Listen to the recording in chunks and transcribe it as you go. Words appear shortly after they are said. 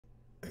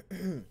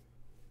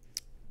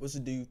What's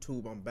the do,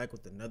 YouTube? I'm back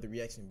with another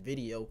reaction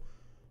video.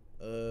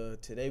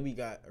 Today we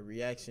got a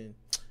reaction.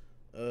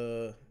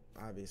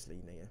 Obviously,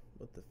 nigga.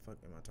 What the fuck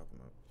am I talking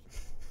about?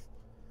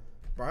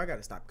 Bro, I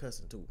gotta stop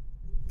cussing too.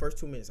 First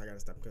 2 minutes, I gotta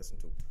stop cussing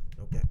too.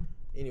 Okay.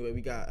 Anyway,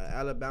 we got an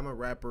Alabama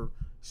rapper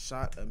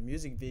shot a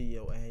music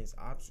video at his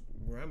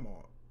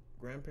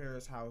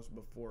grandparents' house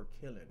before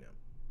killing them.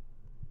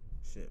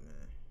 Shit,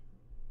 man.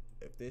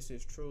 If this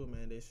is true,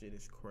 man, this shit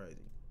is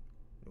crazy.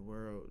 The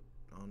world,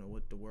 I don't know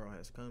what the world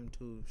has come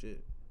to.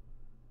 Shit.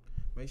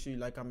 Make sure you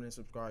like, comment, and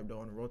subscribe, though.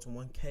 On the road to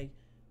 1K,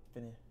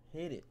 finna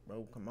hit it,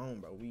 bro. Come on,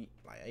 bro. We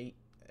like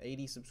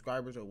 80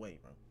 subscribers away,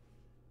 bro.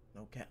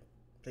 No cap.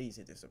 Please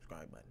hit the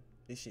subscribe button.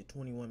 This shit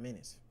 21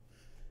 minutes.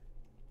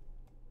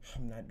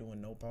 I'm not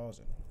doing no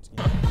pausing.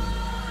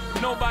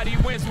 Nobody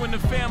wins when the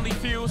family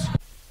feels.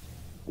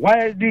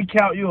 YSD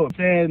count you up,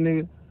 saying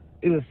nigga.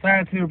 It's a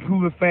scientific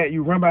proven fact.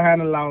 You run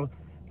behind the law.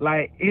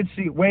 Like, it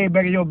shit way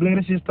back in your blood.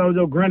 This shit started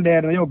your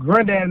granddad, and your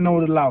granddad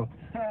knows the law.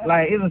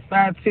 Like, it's a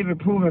scientific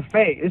proven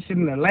fact. This shit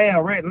in the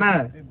lab right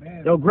now.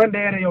 Your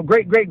granddad and your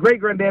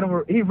great-great-great-granddad,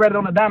 he read it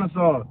on the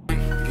dinosaur. That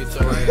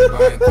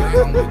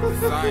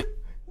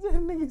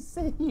nigga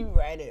say he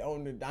write it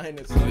on the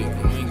dinosaur.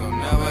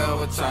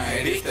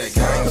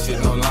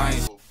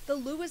 The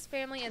Lewis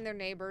family and their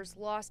neighbors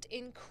lost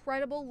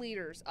incredible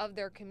leaders of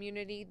their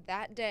community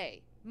that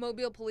day.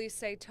 Mobile police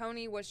say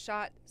Tony was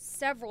shot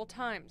several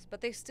times, but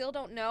they still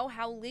don't know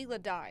how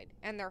Leela died,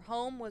 and their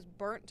home was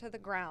burnt to the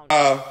ground.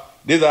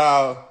 This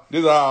all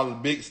the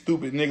big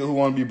stupid niggas who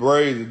want to be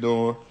brazy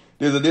doing.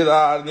 This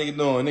all the nigga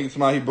doing. Nigga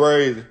somebody he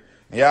brazy.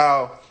 And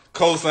y'all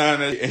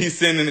co-signing it, and he's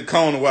sitting in the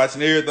corner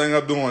watching everything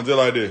I'm doing just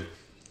like this.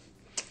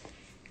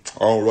 I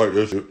don't like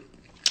that shit.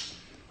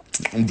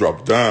 I'm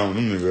dropping down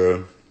them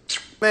niggas.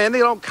 Man, nigga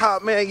don't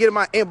cop, man. Get in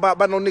my inbox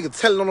by no nigga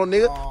telling on no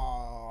nigga.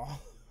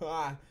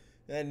 Oh,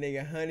 that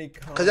nigga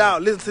honeycomb. Cause y'all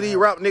listen to these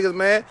rap niggas,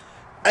 man.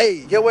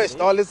 Hey, get what?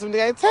 Start listening to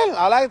niggas ain't telling.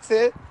 All I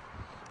tell.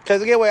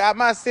 Cause get what? I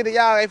might sit to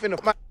y'all ain't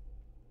finna.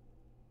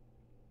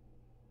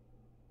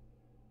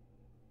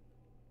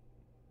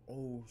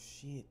 Oh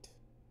shit.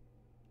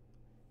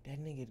 That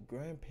nigga's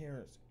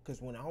grandparents.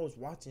 Cause when I was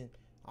watching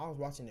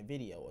a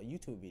video, a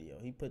YouTube video.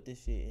 He put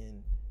this shit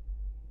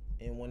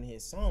in one of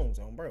his songs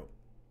on, bro.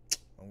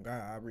 Oh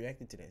God, I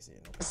reacted to that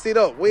shit. Okay. Sit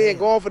up. We ain't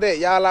going for that.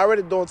 Y'all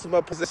already doing too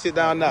much pussy shit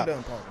down now.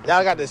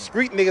 Y'all got the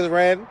street niggas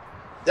ran.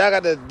 Y'all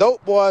got the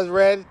dope boys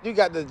ran. You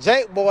got the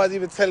jank boys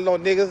even telling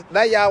on niggas.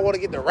 Now y'all want to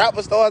get the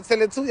rapper start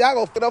telling too. Y'all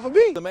gonna fit up for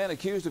me. The man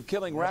accused of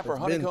killing rapper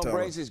Honeycomb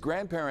Brazy's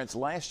grandparents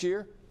last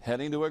year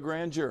heading to a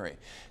grand jury.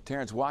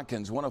 Terrence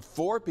Watkins, one of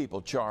 4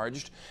 people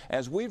charged.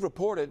 As we've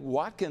reported,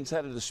 Watkins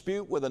had a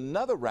dispute with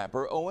another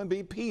rapper,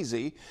 OMB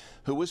Peasy,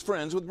 who was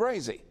friends with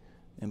Brazy.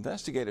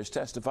 Investigators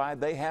testified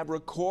they have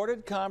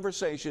recorded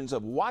conversations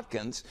of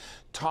Watkins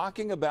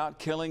talking about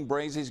killing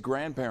Brazy's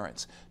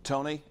grandparents,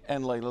 Tony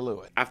and Layla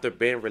Lewis. After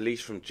being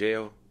released from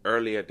jail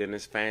earlier than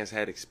his fans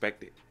had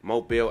expected,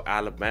 Mobile,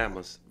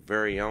 Alabama's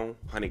very own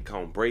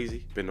Honeycomb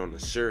Brazy been on a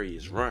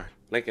serious run,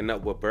 linking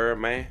up with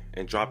Birdman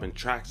and dropping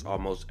tracks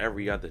almost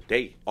every other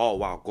day, all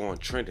while going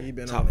trending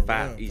top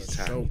 5 each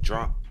time he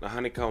dropped. The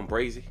Honeycomb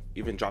Brazy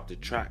even dropped a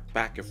track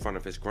back in front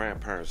of his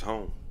grandparents'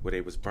 home, where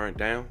they was burned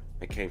down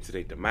and came to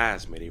their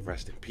demise. May they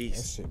rest in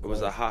peace. It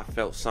was a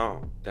heartfelt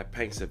song that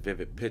paints a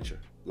vivid picture,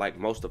 like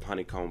most of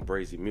Honeycomb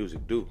Brazy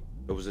music do.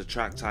 It was a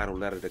track titled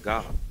Letter to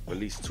God,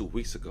 released 2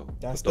 weeks ago.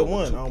 That's the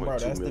one, bro.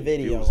 That's the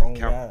video.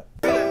 God.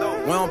 We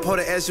don't put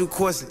to ask you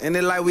questions, and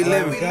then like we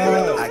live it.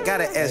 I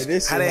gotta ask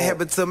how that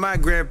happened to my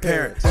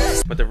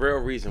grandparents. But the real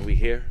reason we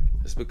here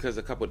is because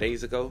a couple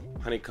days ago,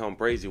 Honeycomb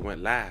Brazy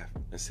went live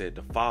and said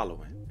the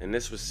following, and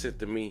this was sent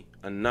to me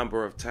a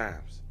number of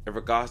times in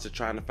regards to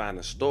trying to find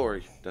a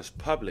story that's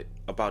public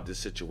about this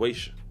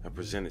situation and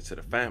present it to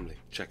the family.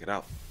 Check it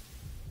out.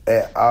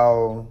 At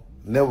all,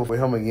 never for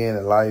him again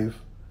in life.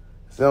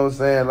 See what I'm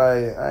saying?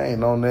 Like, I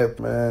ain't on that,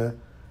 man.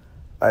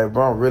 Like,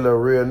 bro, I'm really a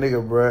real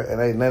nigga, bro,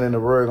 and ain't nothing in the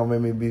world gonna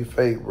make me be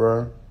fake,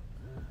 bro.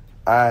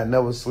 I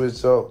never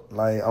switch up,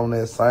 like, on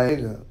that same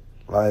nigga.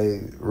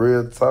 Like,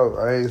 real talk,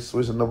 I ain't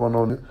switching up on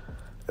no nigga.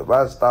 If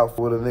I stop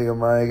with a nigga,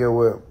 man, get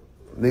what?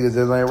 Niggas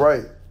just ain't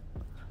right.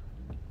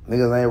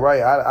 Niggas ain't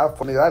right. I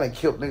done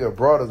killed nigga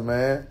brothers,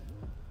 man.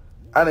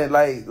 I didn't,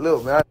 like,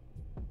 look, man,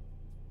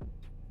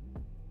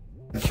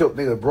 I killed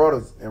nigga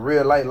brothers in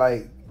real life,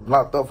 like,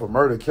 locked up for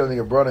murder, killing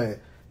nigga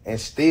brother, and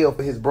steal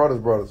for his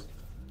brother's brothers.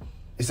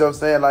 You see what I'm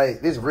saying?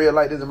 Like, this real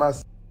life, this is my...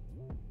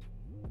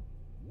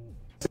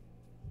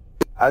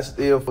 I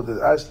steal with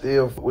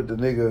the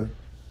nigga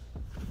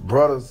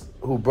brothers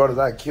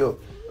I killed.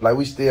 Like,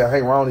 we still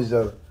hang around each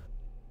other.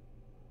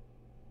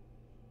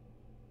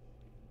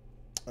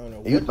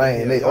 You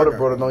think they other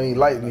brother don't even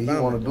like me, he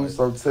want to do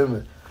something to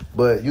me.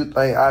 But you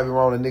think I be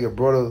wrong with nigga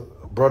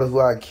brothers who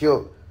I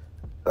killed,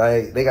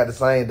 like, they got the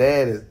same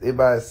dad as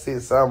everybody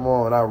sit something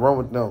on and I run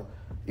with them.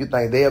 You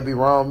think they'll be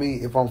wrong with me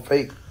if I'm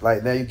fake?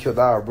 Like, now you killed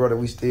our brother,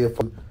 we still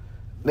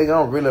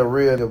nigga, I'm really a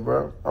real nigga,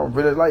 bro. I'm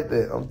really like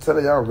that. I'm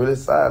telling you, I'm really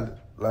silent.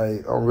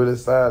 Like, I'm really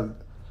silent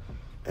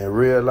in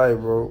real life,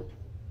 bro.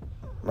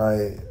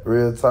 Like,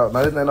 real talk.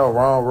 Now, this ain't no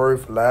wrong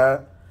word for lie.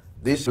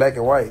 This black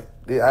and white.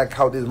 I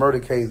caught this murder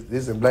case.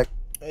 This in black.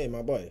 Hey,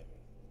 my boy.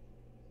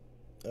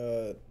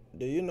 Do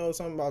you know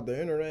something about the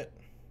internet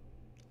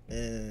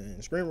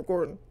and screen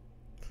recording?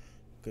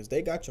 Because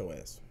they got your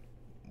ass.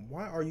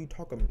 Why are you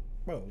talking...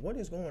 Bro, what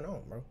is going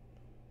on, bro?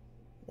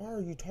 Why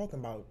are you talking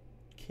about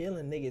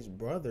killing niggas'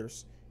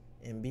 brothers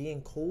and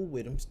being cool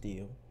with them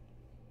still?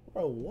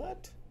 Bro,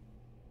 what?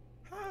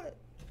 How?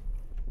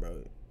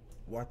 Bro,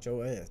 watch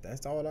your ass.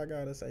 That's all I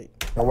gotta say.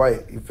 My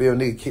white, you feel,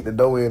 nigga kicked the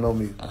door in on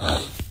me.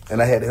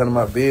 And I had to handle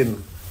my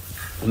business.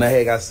 And I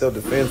had got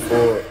self-defense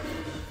for it.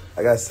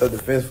 I got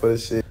self-defense for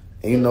this shit.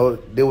 And you know,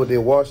 they what their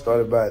war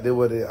started about. They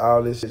what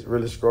all this shit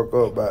really struck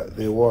up about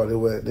their war.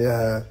 They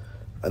had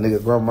a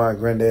nigga grandma and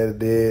granddaddy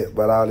dead,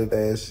 but all this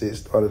ass shit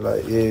started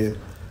like, yeah.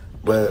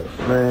 But,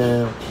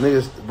 man,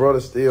 niggas,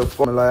 brothers still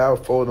fucking. Like, I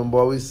was for them,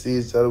 boy. We see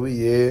each other, we,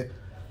 yeah.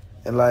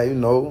 And, like, you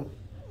know,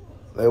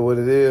 that's what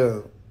it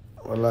is.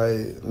 But, like,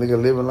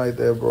 nigga living like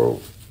that, bro.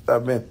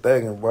 I've been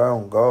thinking, bro,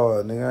 on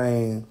God, nigga, I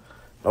ain't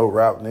no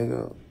rap,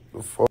 nigga.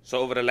 So,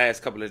 over the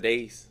last couple of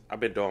days, I've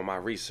been doing my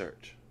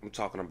research. I'm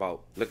talking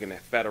about looking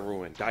at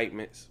federal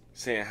indictments,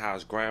 seeing how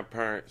his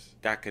grandparents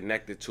got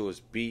connected to his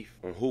beef,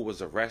 on who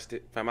was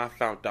arrested. Fam, I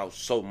found out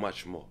so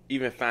much more.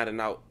 Even finding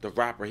out the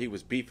rapper he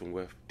was beefing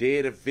with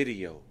did a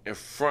video in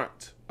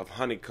front of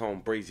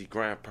Honeycomb Brazy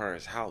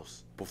grandparents'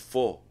 house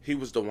before he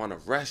was the one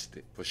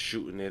arrested for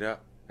shooting it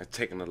up and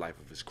taking the life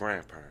of his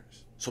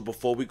grandparents. So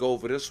before we go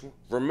over this one,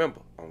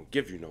 remember, I don't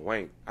give you no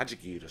angle. I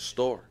just give you the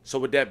story. So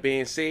with that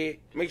being said,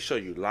 make sure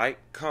you like,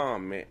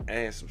 comment,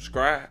 and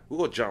subscribe. We're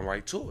going to jump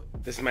right to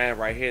it. This man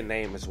right here,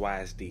 name is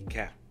YSD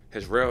Cap.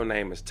 His real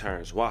name is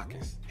Terrence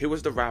Watkins. He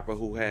was the rapper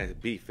who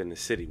had beef in the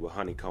city with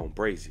Honeycomb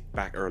Brazy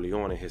back early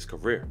on in his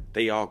career.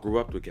 They all grew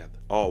up together,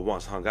 all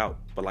once hung out.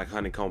 But like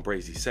Honeycomb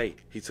Brazy say,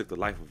 he took the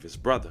life of his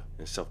brother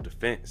in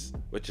self-defense,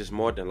 which is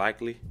more than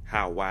likely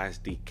how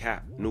YSD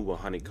Cap knew where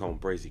Honeycomb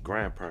Brazy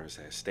grandparents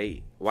had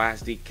stayed.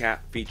 YSD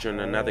Cap, featuring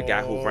another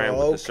guy who ran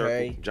with the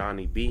circle,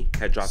 Johnny B,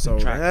 had dropped the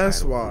track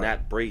title,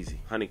 Not Brazy,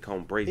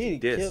 Honeycomb Brazy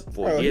diss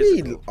 4 years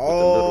ago with a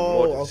little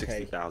more than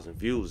 60,000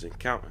 views and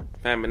counting.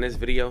 Fam, in this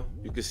video,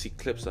 you can see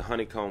clips of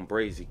Honeycomb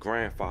Brazy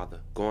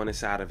grandfather going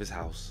inside of his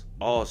house.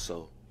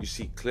 Also, you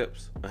see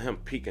clips of him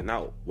peeking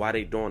out while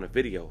they doing a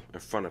video in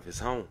front of his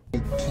home. The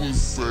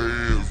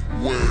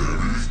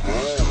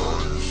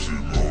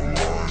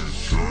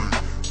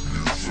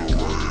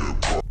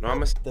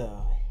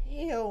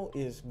hell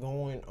is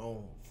going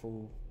on,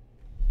 fool?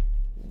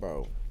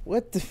 Bro,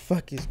 what the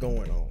fuck is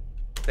going on?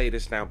 Say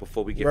this now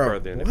before we get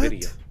further in the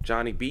video.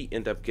 Johnny B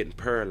ended up getting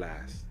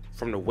paralyzed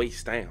from the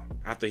waist down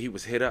after he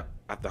was hit up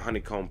after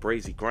Honeycomb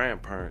Brazy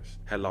grandparents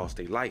had lost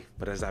their life.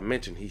 But as I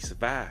mentioned, he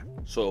survived,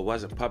 so it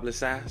wasn't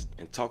publicized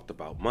and talked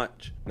about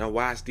much. Now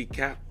YSD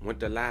Cap went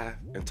to live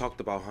and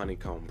talked about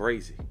Honeycomb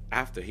Brazy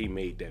after he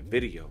made that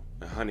video,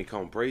 and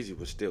Honeycomb Brazy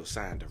was still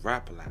signed to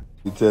rap a lot.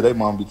 You tell they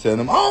mom be telling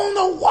them, I don't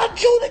know what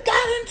you done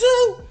got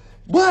into,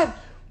 but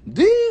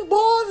these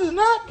boys is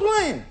not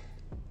playing.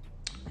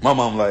 My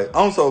mom like,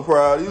 I'm so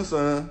proud of you,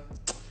 son.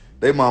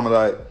 They mama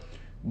like,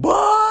 boy,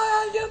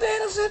 you need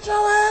to sit your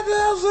ass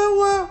down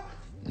somewhere.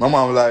 My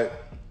mama like,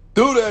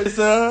 do that,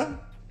 son.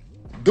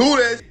 Do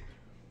that.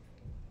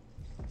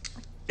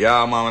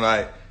 Y'all mama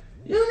like,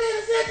 you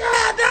need to sit your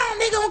ass down,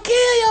 they gonna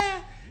kill you.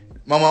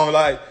 My mama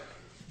like,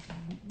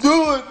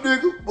 do it,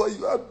 nigga. Boy,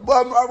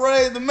 I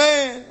raised the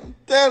man. I'm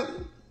telling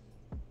you.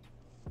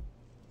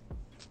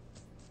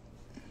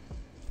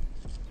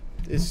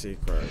 This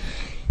shit crazy.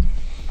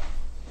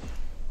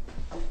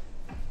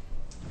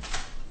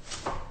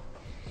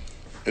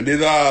 And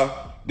this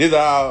all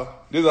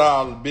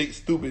the big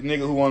stupid niggas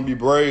who wanna be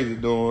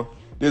brazy doing.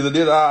 This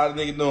all the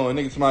nigga doing.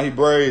 Nigga somebody he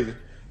brazy.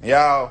 And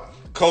y'all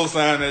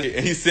co-signing that shit.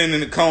 And he's sitting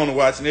in the corner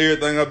watching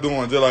everything I'm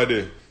doing just like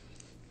this.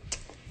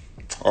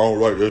 I don't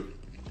like that.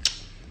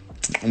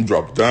 I'm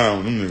dropping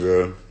down them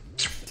niggas.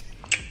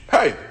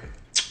 Hey,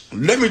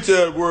 let me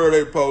tell the word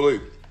they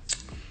police.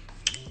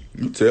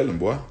 You tell him,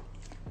 boy.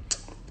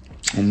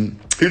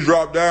 He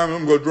dropped down,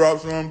 I'm gonna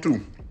drop some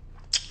too.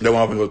 Then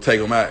I'm gonna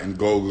take him out and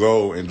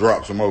go and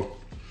drop some more.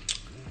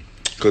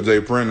 Cause they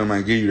print them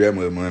and give you that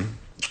much money.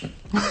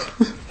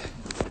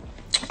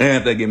 And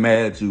if they get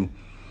mad at you,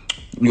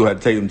 you have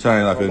to take them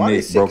chains off your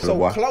neck, bro.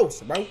 So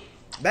close, bro.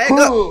 Bag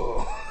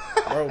up.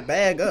 Bro,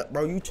 bag up,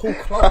 bro. You too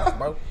close,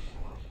 bro.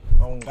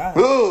 Oh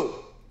God.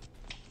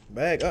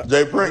 Bag up.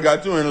 Jay Print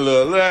got you in a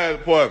little ass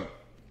apartment.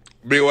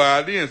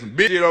 BYD and some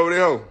bitch over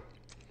there.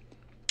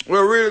 What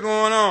really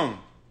going on?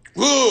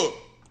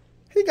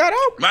 He got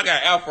out. I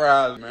got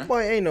alpha, man.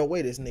 Boy, ain't no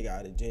way this nigga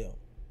out of jail.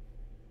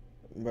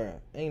 Bruh,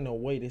 ain't no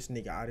way this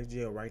nigga out of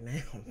jail right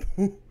now.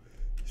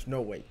 There's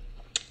no way.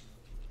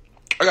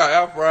 I got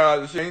alpha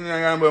and shit. Ain't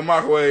got but a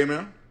microwave,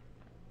 man.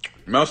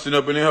 I'm sitting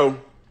up in the hole.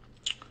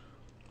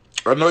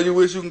 I know you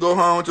wish you can go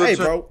home to hey,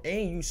 bro,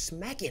 ain't you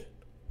smacking?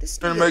 This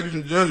nigga make you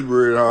some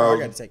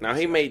gingerbread. Now,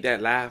 he made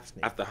that live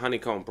after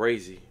Honeycomb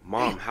Brazy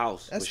mom's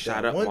house was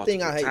shot up multiple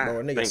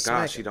times. Thank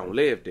God she don't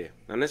live there.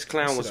 Now, this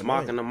clown was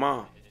mocking the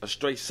mom a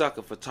straight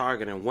sucker for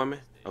targeting women,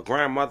 a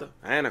grandmother,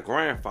 and a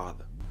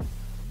grandfather.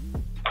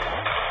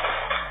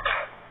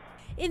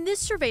 In this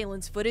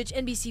surveillance footage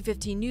NBC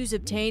 15 News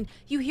obtained,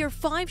 you hear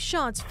 5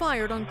 shots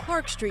fired on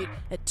Clark Street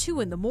at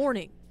 2 in the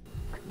morning.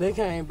 They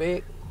came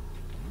back.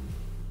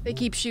 They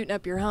keep shooting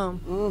up your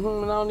home.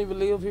 And I don't even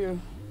live here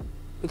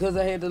because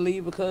I had to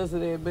leave because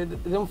of that,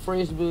 but them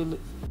fresh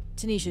bullets.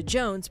 Tanisha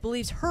Jones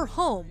believes her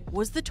home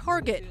was the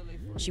target.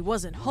 She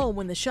wasn't home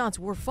when the shots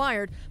were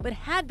fired, but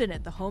had been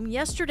at the home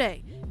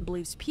yesterday and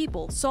believes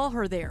people saw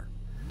her there.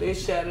 They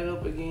shot it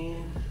up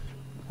again.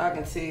 I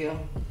can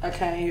tell. I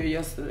came here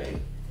yesterday.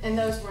 And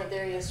those weren't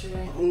there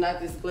yesterday? Not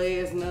this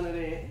glass, none of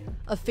that.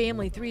 A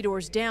family 3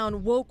 doors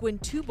down woke when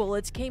 2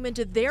 bullets came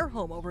into their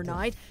home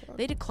overnight.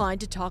 They declined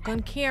to talk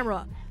on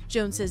camera.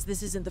 Jones says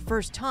this isn't the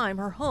first time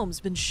her home's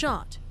been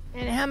shot.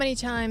 And how many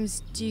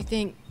times do you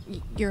think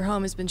your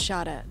home has been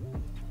shot at?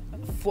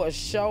 For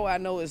sure, I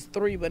know it's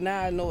 3, but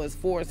now I know it's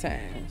 4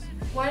 times.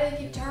 Why do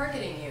they keep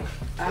targeting you?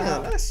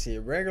 Damn, that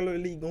shit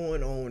regularly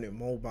going on in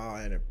Mobile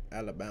and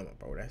Alabama,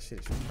 bro. That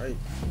shit's crazy.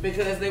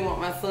 Because they want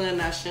my son,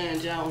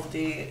 Nashawn Jones,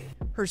 dead.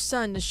 Her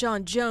son,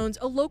 Nashawn Jones,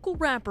 a local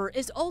rapper,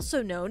 is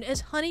also known as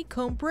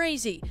Honeycomb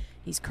Brazy.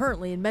 He's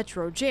currently in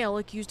Metro jail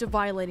accused of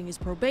violating his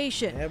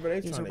probation.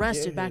 He was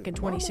arrested back in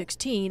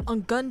 2016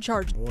 on gun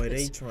charges.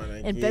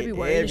 In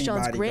February,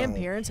 Nashawn's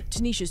grandparents,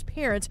 Tanisha's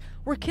parents,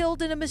 were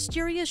killed in a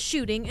mysterious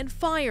shooting and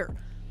fire.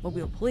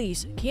 Mobile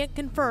police can't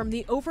confirm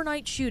the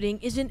overnight shooting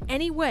is in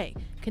any way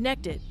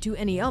connected to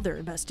any other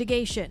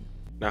investigation.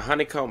 Now,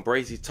 Honeycomb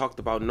Brazy talked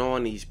about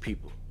knowing these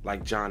people,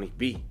 like Johnny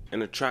B,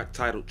 in a track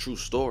titled True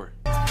Story.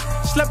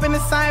 Slept in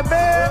the same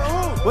bed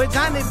with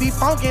Johnny B,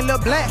 funky and Lil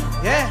Black,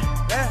 yeah.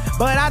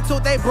 But I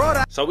took they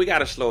brother. So we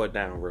gotta slow it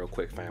down real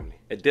quick, family.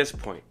 At this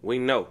point, we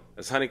know,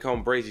 as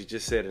Honeycomb Brazy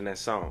just said in that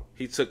song,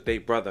 he took their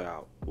brother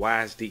out.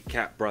 Wise D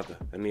Cap brother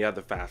and the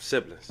other 5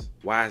 siblings.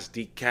 Wise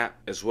D Cap,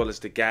 as well as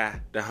the guy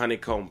that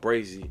Honeycomb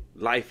Brazy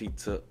life he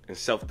took in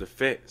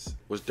self-defense,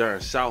 was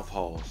Darren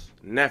Southall's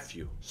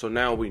nephew. So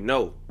now we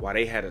know why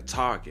they had a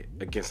target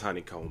against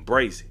Honeycomb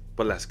Brazy.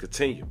 But let's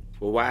continue.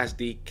 What Wise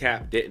D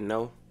Cap didn't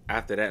know,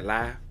 after that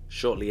live,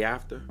 shortly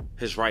after,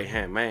 his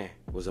right-hand man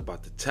was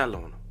about to tell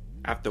on him.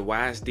 After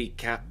Wise D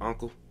Cap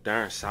uncle,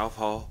 Darren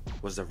Southall,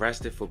 was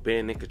arrested for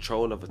being in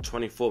control of a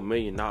 $24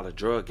 million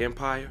drug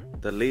empire,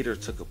 the leader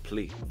took a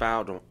plea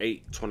filed on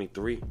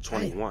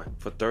 8/23/21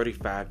 for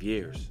 35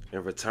 years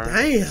in return for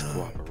his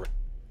cooperation.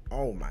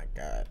 Oh my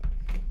God.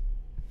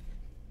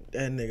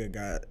 That nigga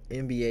got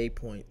NBA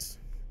points.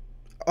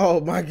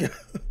 Oh my God.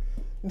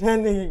 That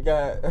nigga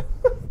got...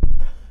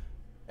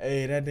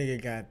 Hey, that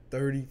nigga got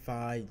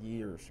 35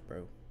 years,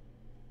 bro.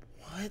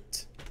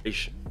 What?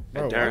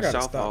 And Darren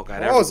Southall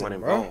got everyone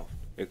involved,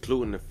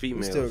 including the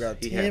females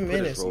he had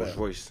put his Rolls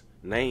Royce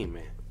name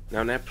in.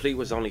 Now, that plea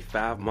was only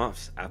 5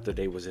 months after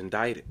they was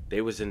indicted. They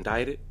was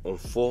indicted on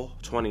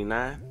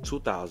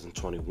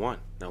 4/29/2021.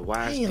 Now,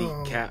 Wise D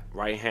Cap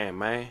right-hand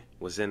man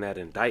was in that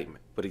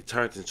indictment, but he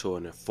turned into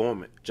an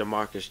informant.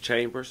 Jamarcus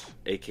Chambers,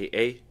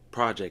 a.k.a.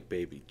 Project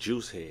Baby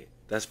Juicehead.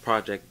 That's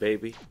Project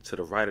Baby to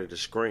the right of the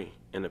screen,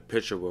 in a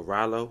picture with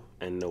Rallo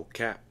and No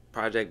Cap.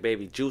 Project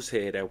Baby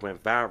Juicehead that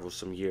went viral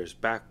some years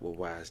back with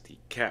Wise D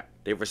Cap.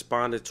 They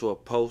responded to a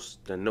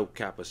post the No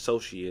Cap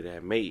associate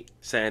had made,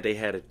 saying they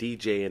had a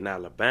DJ in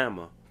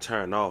Alabama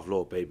turn off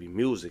Lil Baby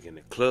music in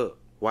the club.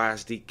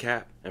 Wise D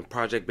Cap and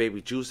Project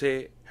Baby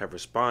Juicehead have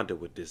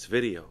responded with this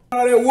video.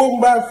 All that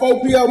woman by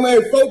 4 p.m.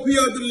 man, 4 p.m.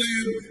 to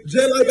live.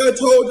 Just like I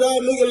told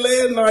y'all nigga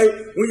last night,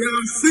 when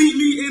y'all see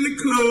me in the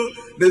club,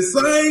 the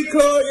same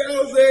club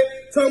y'all said,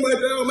 talking about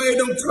y'all made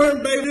them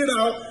turn baby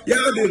out.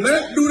 Y'all did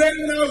not do that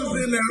when I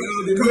was in there.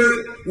 Cause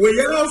when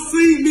y'all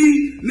see me,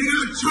 nigga, I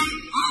chop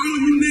all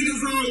you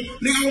niggas on.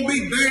 Nigga, I'm gonna be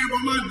dead by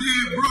my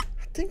dad, bro.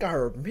 I think I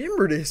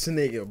remember this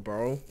nigga,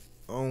 bro.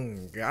 Oh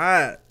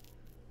God.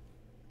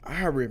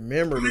 I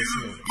remember this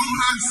nigga. On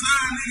my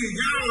son, nigga,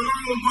 y'all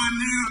wrong, my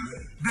nigga.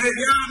 That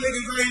y'all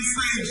niggas ain't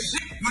saying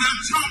shit when I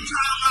chop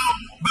y'all out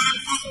by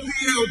 4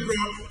 p.m.,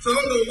 bro. So I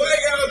don't know why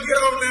y'all get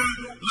on there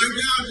like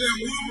y'all just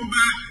whooping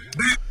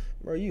back.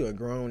 Bro, you a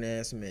grown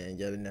ass man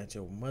yelling at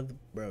your mother,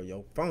 bro,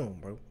 your phone,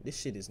 bro. This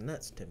shit is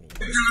nuts to me.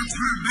 Y'all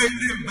turn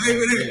baby, man,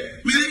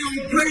 they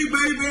gon' play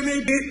baby and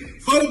they get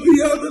 4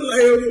 p.m. to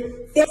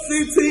label,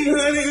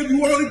 1,500 if you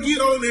wanna get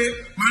on there.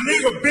 My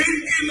nigga been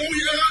getting on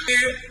y'all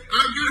head. I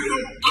got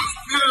him off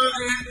y'all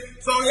head.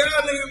 So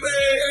y'all niggas, man,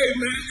 hey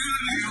man,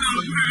 y'all niggas out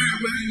of bad,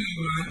 man.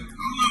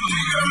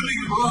 Y'all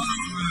niggas ball,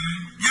 man.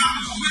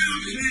 Y'all shit,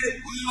 shit.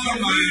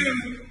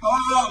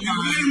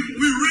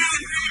 We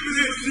really keeping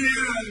that shit.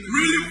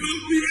 Really 4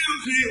 p.m.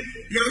 shit.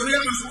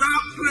 Y'all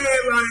stop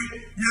playing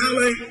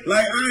y'all ain't,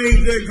 like I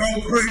ain't just go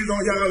crazy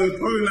on y'all and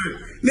play like,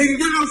 nigga,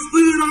 y'all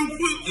stood on 4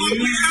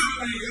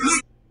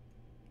 p.m.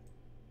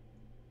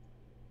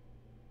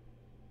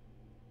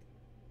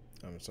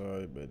 I'm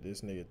sorry, but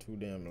this nigga too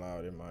damn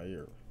loud in my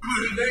ear.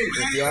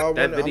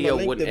 That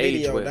video wouldn't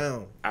age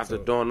well. After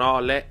doing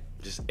all that,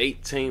 just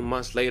 18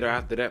 months later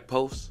after that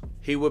post,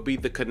 he would be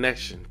the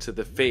connection to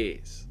the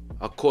feds,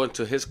 according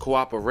to his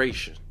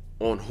cooperation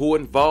on who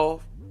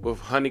involved with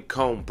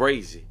Honeycomb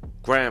Brazy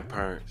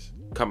grandparents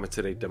coming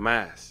to their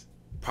demise.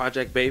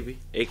 Project Baby,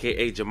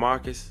 aka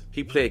Jamarcus,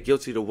 he pled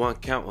guilty to 1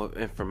 count of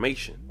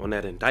information on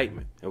that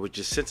indictment and was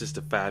just sentenced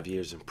to 5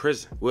 years in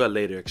prison. We'll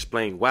later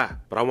explain why,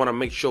 but I want to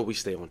make sure we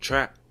stay on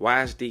track.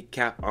 YSD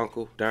Cap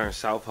uncle Darren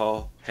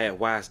Southall had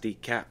YSD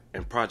Cap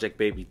and Project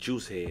Baby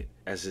Juicehead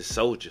as his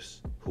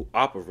soldiers who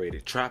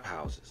operated trap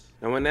houses.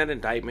 Now in that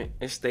indictment,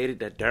 it stated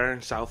that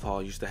Darren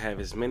Southall used to have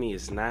as many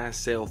as 9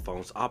 cell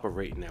phones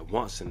operating at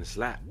once in his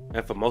lap.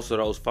 And for most of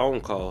those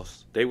phone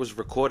calls, they was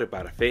recorded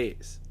by the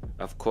feds.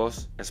 Of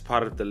course, as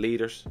part of the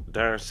leaders,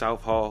 Darren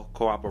Southall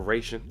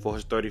cooperation for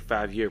his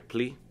 35-year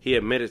plea, he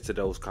admitted to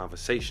those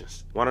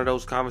conversations. One of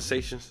those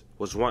conversations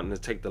was wanting to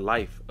take the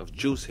life of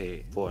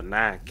Juicehead for a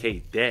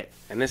 $9K debt.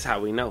 And this how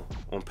we know.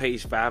 On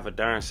page 5 of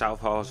Darren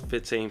Southall's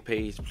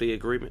 15-page plea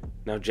agreement.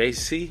 Now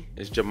JC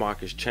is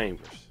Jamarcus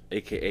Chambers,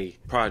 aka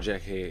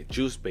Project Head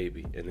Juice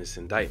Baby, in this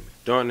indictment.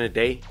 During the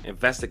day,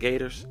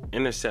 investigators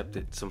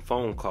intercepted some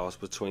phone calls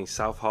between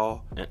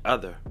Southall and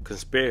other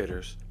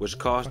conspirators, which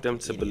caused them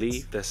to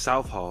believe that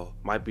Southall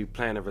might be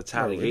planning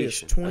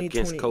retaliation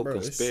against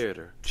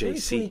co-conspirator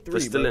JC for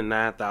stealing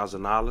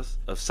 $9,000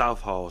 of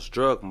Southall's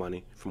drug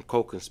money from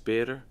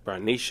co-conspirator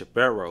Bernicia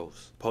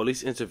Barrows.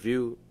 Police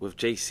interviewed with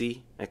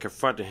JC and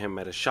confronted him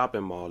at a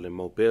shopping mall in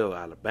Mobile,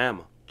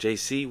 Alabama.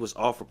 JC was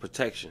offered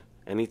protection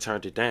and he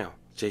turned it down.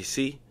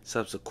 JC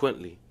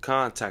subsequently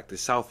contacted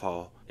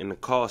Southall in the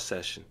call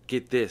session,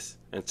 get this,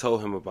 and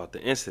told him about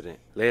the incident.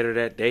 Later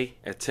that day,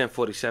 at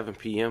 10:47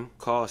 p.m.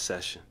 call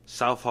session,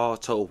 Southall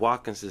told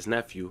Watkins, his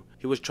nephew,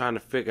 he was trying to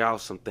figure out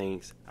some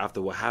things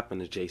after what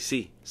happened to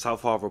JC.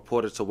 Southall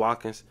reported to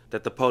Watkins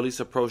that the police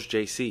approached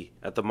JC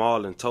at the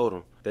mall and told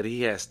him that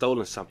he had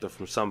stolen something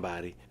from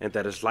somebody and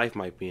that his life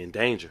might be in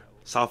danger.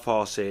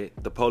 Southall said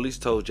the police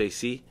told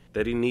JC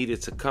that he needed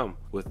to come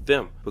with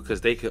them because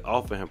they could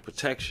offer him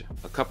protection.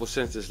 A couple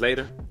sentences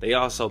later, they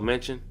also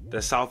mentioned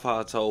that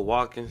Southall told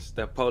Watkins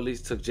that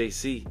police took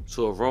JC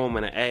to a room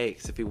and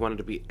asked if he wanted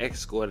to be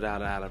escorted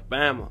out of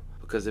Alabama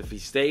because if he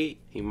stayed,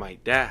 he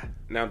might die.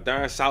 Now,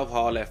 Darren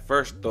Southall at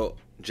first thought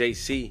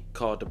JC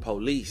called the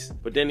police,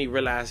 but then he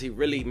realized he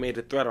really made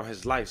a threat on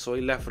his life, so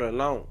he left it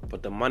alone.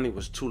 But the money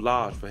was too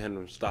large for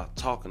him to start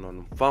talking on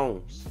them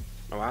phones.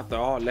 Now, after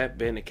all that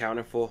been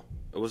accounted for,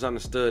 it was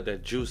understood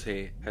that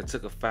Juicehead had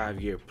took a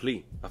 5-year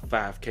plea, a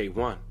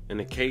 5K1, in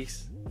the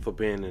case for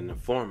being an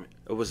informant.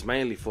 It was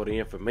mainly for the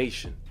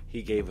information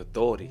he gave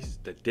authorities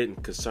that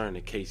didn't concern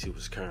the case he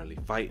was currently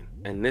fighting.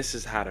 And this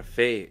is how the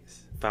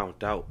feds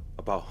found out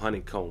about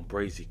Honeycomb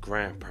Brazy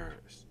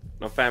grandparents.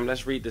 Now fam,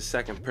 let's read the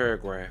second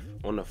paragraph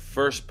on the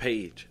first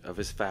page of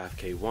his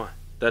 5K1.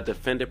 The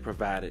defendant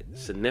provided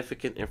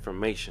significant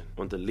information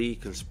on the lead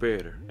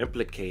conspirator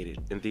implicated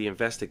in the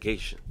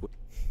investigation.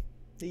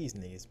 These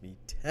niggas be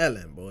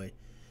telling, boy.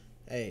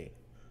 Hey,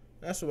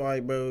 that's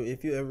why, bro,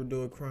 if you ever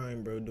do a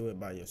crime, bro, do it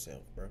by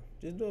yourself, bro.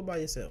 Just do it by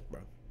yourself,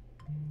 bro.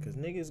 Because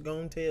niggas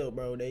gonna tell,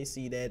 bro. They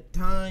see that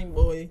time,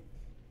 boy.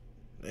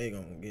 They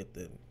gonna get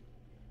the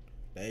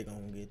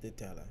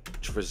teller.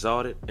 Which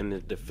resulted in the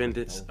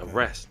defendant's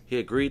arrest. He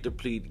agreed to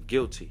plead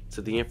guilty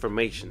to the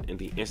information in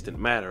the instant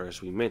matter,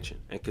 as we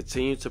mentioned, and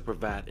continued to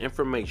provide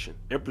information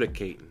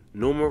implicating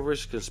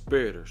numerous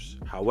conspirators.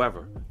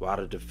 However, while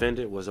the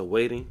defendant was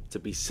awaiting to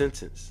be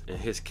sentenced in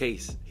his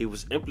case, he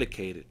was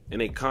implicated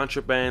in a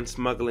contraband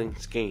smuggling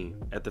scheme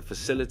at the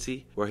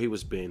facility where he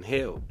was being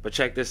held. But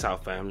check this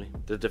out, family.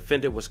 The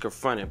defendant was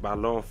confronted by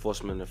law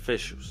enforcement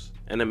officials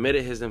and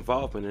admitted his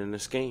involvement in the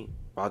scheme.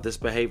 While this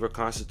behavior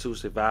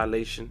constitutes a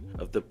violation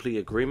of the plea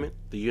agreement,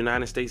 the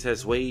United States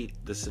has weighed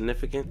the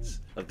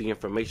significance of the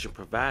information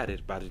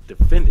provided by the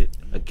defendant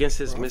against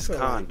his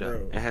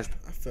misconduct and has...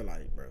 I feel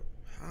like, bro,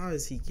 how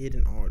is he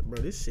getting all...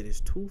 Bro, this shit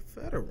is too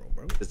federal,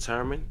 bro.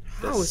 Determined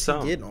that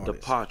some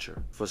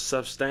departure for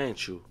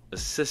substantial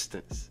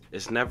assistance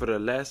is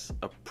nevertheless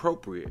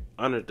appropriate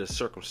under the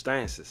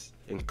circumstances.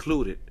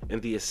 Included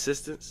in the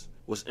assistance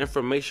was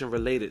information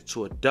related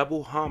to a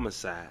double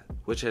homicide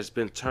which has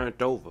been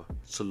turned over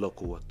to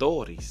local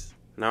authorities.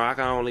 Now I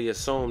can only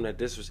assume that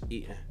this was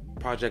eating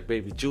Project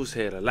Baby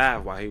Juicehead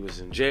alive while he was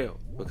in jail,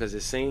 because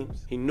it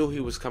seems he knew he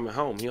was coming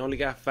home. He only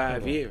got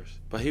 5 years,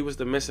 but he was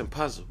the missing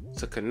puzzle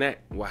to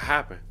connect what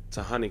happened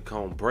to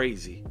Honeycomb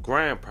Brazy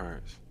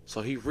grandparents.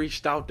 So he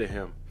reached out to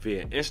him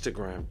via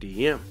Instagram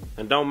DM.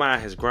 And don't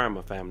mind his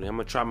grammar, family. I'm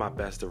gonna try my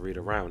best to read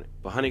around it.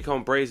 But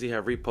Honeycomb Brazy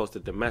had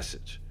reposted the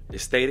message. It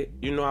stated,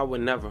 "You know I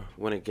would never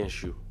win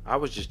against you. I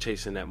was just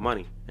chasing that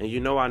money. And you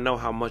know I know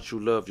how much you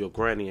love your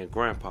granny and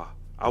grandpa.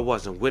 I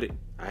wasn't with it.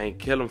 I ain't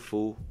kill him,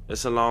 fool.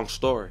 It's a long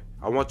story.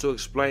 I want to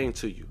explain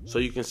to you so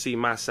you can see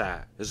my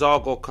side. It's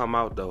all gonna come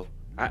out though.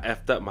 I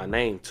effed up my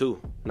name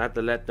too. Not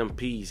to let them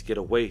peas get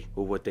away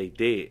with what they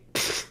did."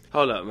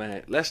 Hold up,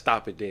 man. Let's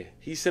stop it there.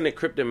 He sent a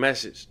encrypted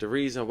message. The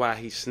reason why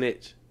he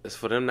snitched is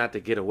for them not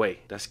to get away.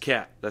 That's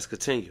cap. Let's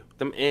continue.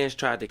 Them ends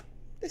tried to...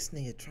 This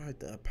nigga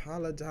tried to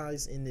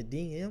apologize in the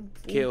DM.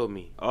 Kill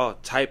me. All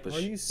type of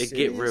shit. It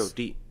get real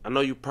deep. I know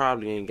you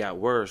probably ain't got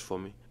words for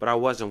me, but I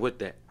wasn't with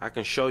that. I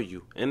can show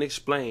you and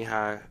explain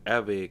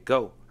however it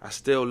go. I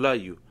still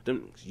love you.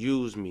 Them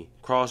used me,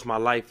 crossed my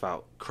life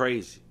out,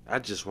 crazy. I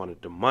just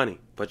wanted the money.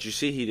 But you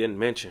see, he didn't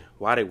mention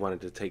why they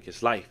wanted to take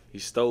his life. He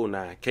stole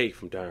 9K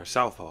from Darren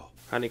Southall.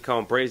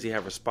 Honeycomb Brazy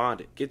have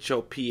responded. Get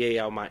your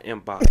PA out my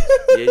inbox.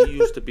 Yeah, you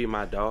used to be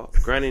my dog.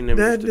 Granny and them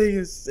that used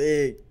nigga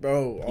sick,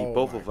 bro. keep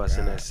both of us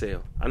in that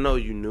cell. I know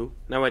you knew.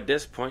 Now at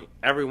this point,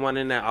 everyone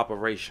in that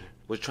operation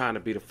was trying to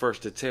be the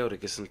first to tell to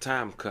get some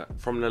time cut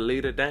from the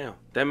leader down.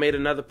 That made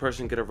another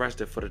person get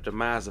arrested for the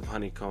demise of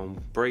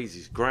Honeycomb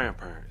Brazy's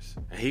grandparents.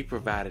 And he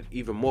provided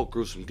even more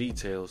gruesome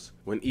details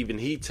when even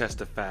he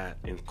testified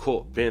in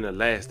court, being the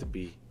last to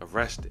be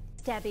arrested.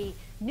 Debbie,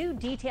 new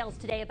details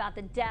today about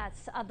the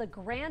deaths of the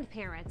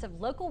grandparents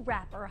of local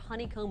rapper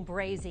Honeycomb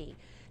Brazy.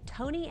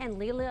 Tony and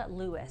Leila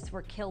Lewis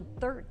were killed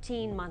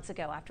 13 months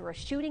ago after a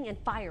shooting and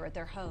fire at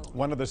their home.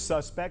 One of the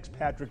suspects,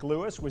 Patrick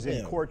Lewis, was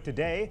in court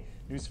today.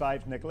 News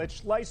 5's Nicolette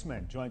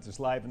Schleisman joins us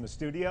live in the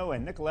studio.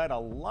 And Nicolette, a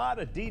lot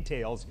of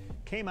details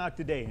came out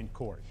today in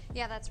court.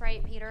 Yeah, that's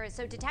right, Peter.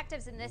 So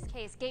detectives in this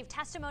case gave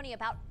testimony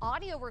about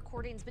audio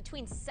recordings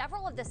between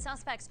several of the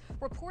suspects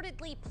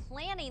reportedly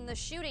planning the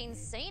shootings,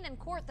 saying in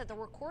court that the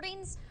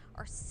recordings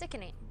are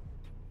sickening.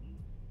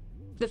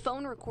 The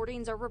phone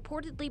recordings are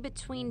reportedly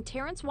between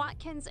Terrence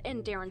Watkins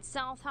and Darren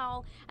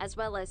Southall, as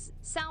well as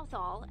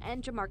Southall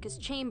and Jamarcus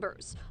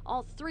Chambers.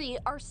 All three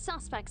are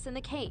suspects in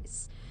the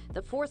case.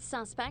 The fourth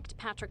suspect,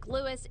 Patrick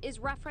Lewis, is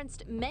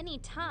referenced many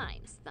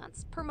times.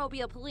 That's per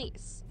Mobile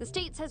police. The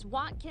state says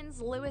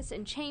Watkins, Lewis,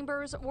 and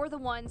Chambers were the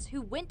ones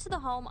who went to the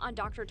home on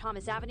Dr.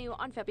 Thomas Avenue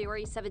on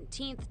February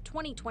 17th,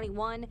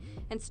 2021,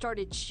 and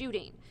started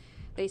shooting.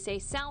 They say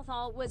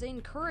Southall was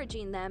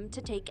encouraging them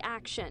to take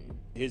action.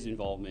 His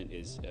involvement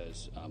is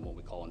as what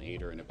we call an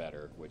aider and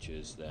abetter, which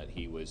is that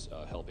he was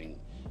helping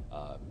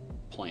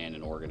plan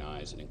and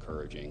organize and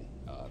encouraging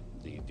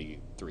the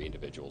three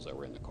individuals that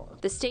were in the car.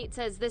 The state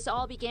says this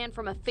all began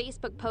from a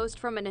Facebook post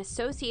from an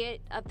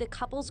associate of the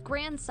couple's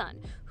grandson,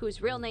 whose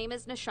real name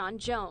is Nashawn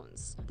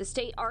Jones. The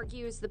state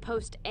argues the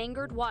post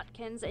angered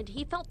Watkins and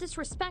he felt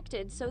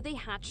disrespected, so they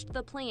hatched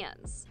the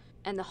plans.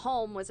 And the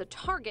home was a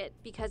target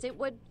because it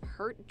would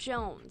hurt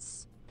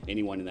Jones.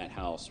 Anyone in that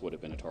house would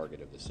have been a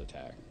target of this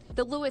attack.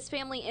 The Lewis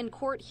family in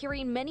court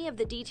hearing many of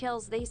the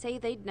details they say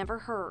they'd never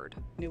heard.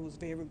 It was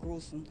very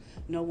gruesome.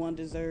 No one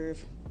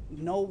deserved,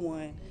 no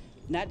one,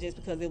 not just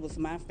because it was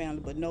my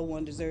family, but no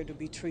one deserved to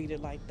be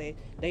treated like that.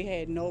 They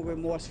had no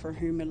remorse for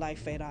human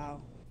life at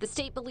all. The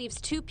state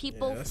believes two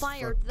people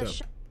fired the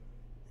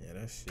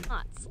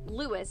shots,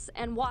 Lewis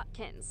and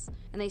Watkins,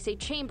 and they say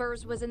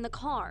Chambers was in the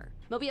car.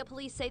 Mobile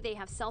police say they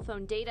have cell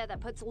phone data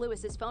that puts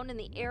Lewis's phone in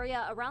the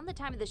area around the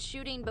time of the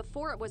shooting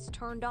before it was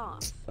turned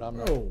off.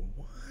 Bro,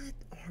 what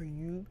are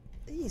you?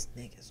 These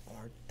niggas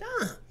are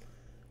dumb.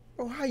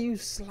 Bro, how you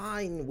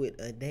sliding with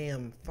a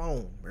damn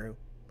phone, bro?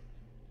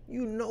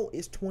 You know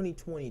it's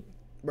 2020,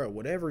 bro.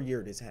 Whatever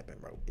year this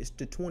happened, bro. It's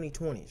the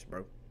 2020s,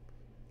 bro.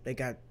 They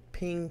got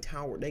ping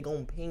tower. They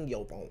gonna ping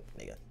your phone,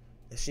 nigga.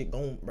 That shit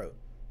gon', bro.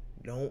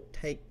 Don't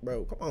take,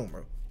 bro. Come on,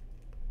 bro.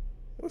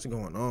 What's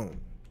going on?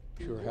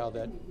 Sure how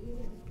that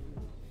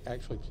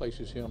actually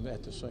places him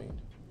at the scene.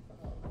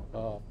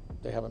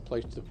 They haven't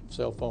placed the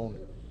cell phone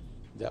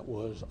that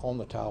was on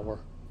the tower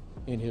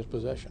in his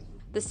possession.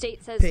 The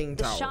state says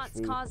the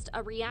shots caused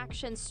a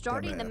reaction,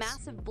 starting the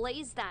massive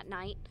blaze that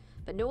night,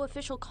 but no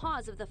official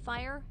cause of the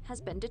fire has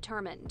been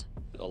determined.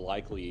 A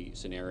likely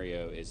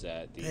scenario is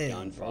that the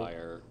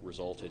gunfire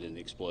resulted in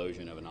the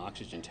explosion of an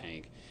oxygen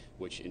tank,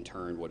 which in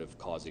turn would have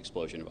caused the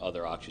explosion of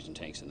other oxygen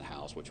tanks in the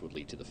house, which would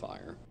lead to the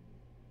fire.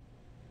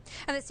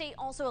 And the state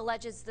also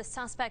alleges the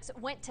suspects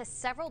went to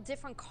several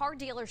different car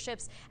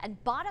dealerships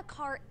and bought a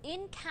car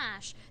in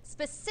cash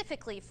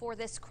specifically for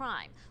this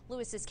crime.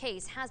 Lewis's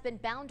case has been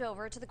bound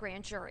over to the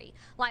grand jury.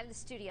 Live in the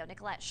studio,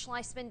 Nicolette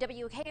Schleisman,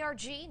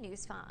 WKRG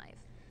News 5.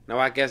 Now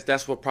I guess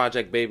that's what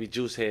Project Baby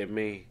Juice had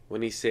mean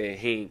when he said,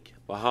 Hink,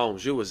 but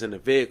Holmes, you was in the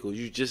vehicle,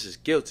 you just as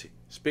guilty.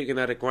 Speaking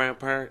of the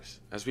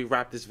grandparents, as we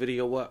wrap this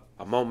video up,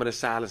 a moment of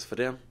silence for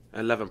them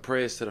and loving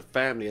prayers to the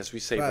family as we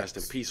say rest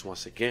in peace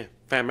once again.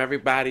 Fam,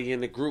 everybody in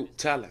the group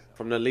telling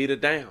from the leader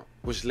down,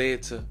 which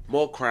led to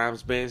more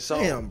crimes being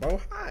solved. Damn, bro,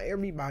 how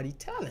everybody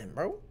telling,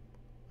 bro?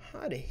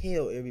 How the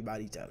hell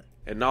everybody telling?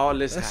 And all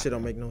this that shit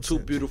don't make no sense. Two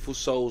beautiful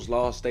souls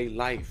lost their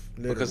life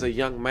because a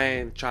young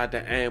man tried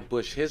to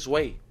ambush his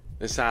way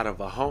inside of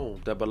a home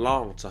that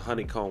belonged to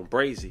Honeycomb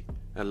Brazy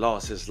and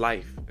lost his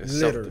life in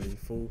literally,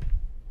 fool.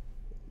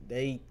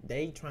 They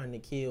trying to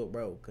kill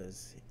bro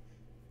because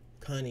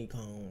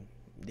Honeycomb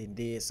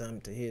did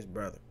something to his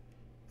brother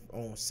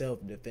on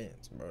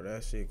self-defense, bro.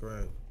 That shit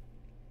crazy.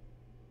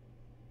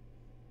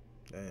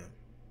 Damn.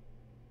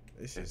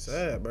 This shit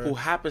sad, bro. Who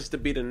happens to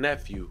be the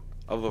nephew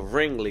of a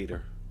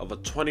ringleader of a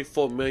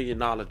 $24 million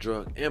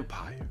drug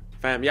empire.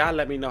 Fam, y'all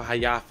let me know how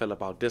y'all feel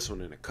about this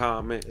one in the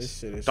comments. This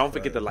shit is Don't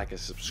forget to like and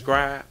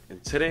subscribe.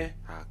 Until then,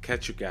 I'll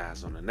catch you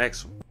guys on the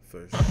next one.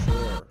 For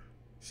sure.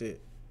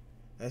 Shit.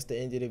 That's the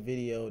end of the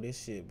video.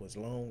 This shit was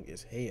long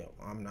as hell.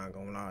 I'm not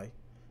gonna lie.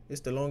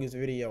 It's the longest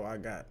video I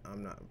got.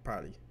 I'm not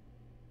probably.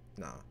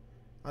 Nah.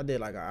 I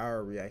did like an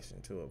hour reaction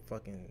to a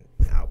fucking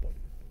album.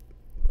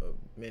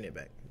 a minute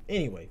back.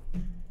 Anyway,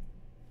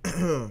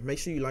 make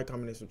sure you like,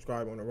 comment, and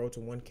subscribe on the road to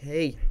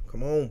 1K.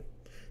 Come on.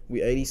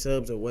 We 80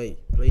 subs away.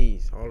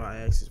 Please. All I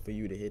ask is for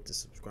you to hit the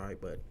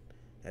subscribe button.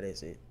 That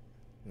is it.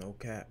 No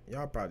cap.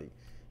 Y'all probably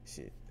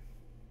shit.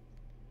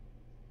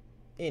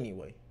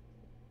 Anyway,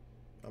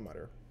 I'm out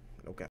here. No cap.